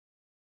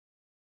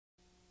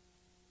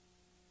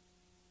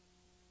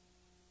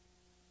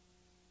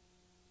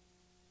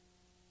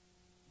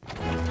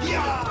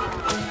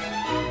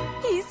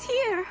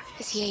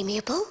Is he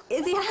amiable?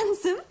 Is he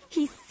handsome?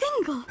 He's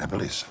single.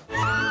 Happily so. Oh,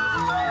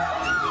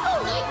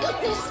 my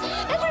goodness!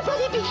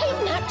 Everybody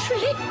behave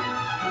naturally.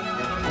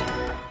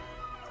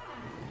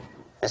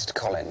 Mr.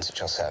 Collins, at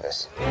your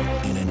service.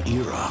 In an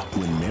era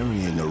when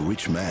marrying a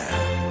rich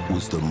man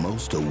was the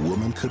most a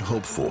woman could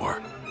hope for,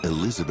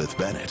 Elizabeth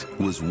Bennet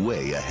was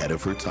way ahead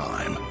of her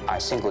time. I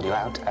singled you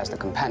out as the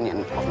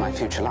companion of my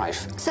future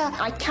life. Sir,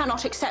 I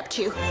cannot accept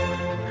you.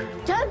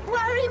 Don't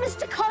worry,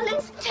 Mr.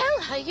 Collins.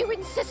 Tell her you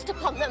insist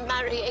upon them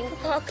marrying.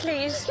 Oh,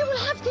 please. You will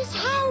have this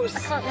house. I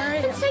can't marry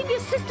him. And save your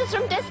sisters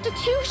from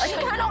destitution.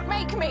 You cannot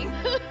make me.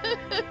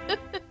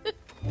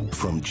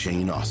 From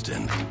Jane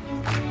Austen,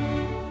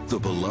 the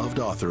beloved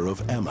author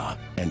of Emma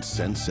and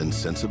Sense and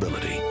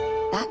Sensibility.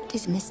 That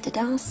is Mr.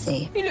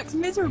 Darcy. He looks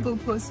miserable,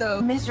 poor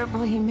soul.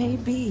 Miserable he may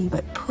be,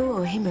 but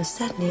poor he most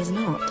certainly is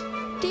not.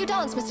 Do you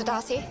dance, Mr.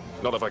 Darcy?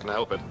 Not if I can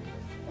help it.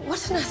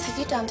 What on earth have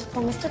you done to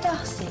poor Mr.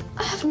 Darcy?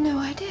 I have no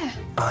idea.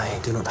 I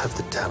do not have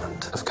the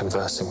talent of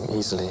conversing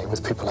easily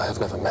with people I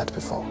have never met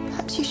before.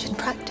 Perhaps you should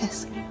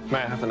practice. May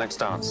I have the next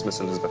dance, Miss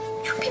Elizabeth?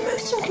 It would be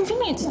most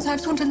inconvenient since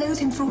I've sworn to loathe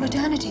him for all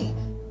eternity.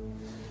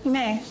 You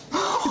may.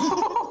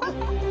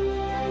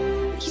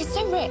 He's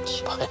so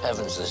rich. By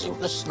heavens, Lizzie,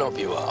 what a snob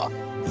you are.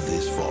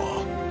 This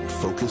fall,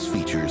 Focus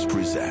Features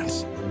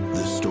presents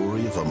the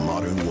story of a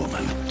modern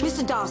woman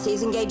Mr. Darcy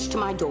is engaged to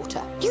my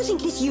daughter. Do you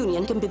think this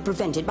union can be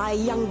prevented by a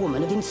young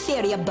woman of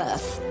inferior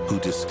birth? who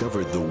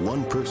discovered the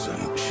one person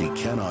she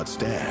cannot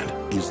stand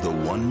is the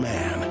one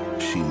man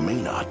she may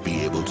not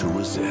be able to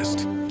resist.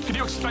 Can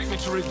you expect me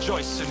to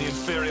rejoice in the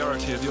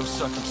inferiority of your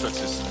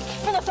circumstances?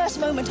 From the first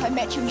moment I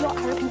met you, your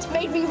arrogance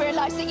made me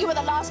realize that you were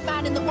the last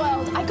man in the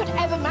world I could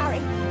ever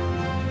marry.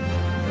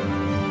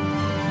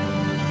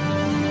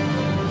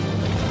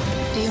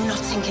 Do you not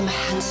think him a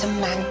handsome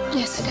man?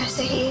 Yes, I dare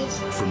say he is.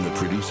 From the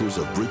producers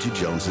of Bridget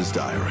Jones's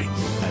Diary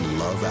and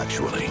Love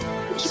Actually.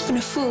 He's been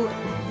a fool,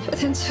 but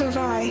then so have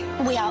I.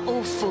 We are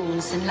all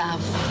fools in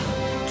love.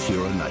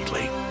 Keira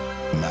Knightley,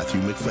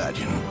 Matthew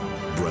McFadden,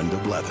 Brenda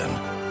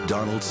Blethyn,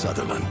 Donald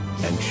Sutherland,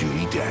 and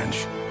Judi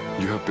Dench.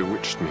 You have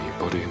bewitched me,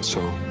 body and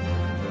soul.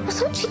 I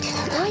thought you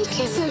didn't like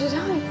him. So did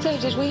I. So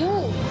did we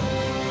all.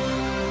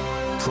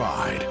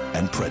 Pride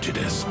and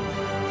Prejudice.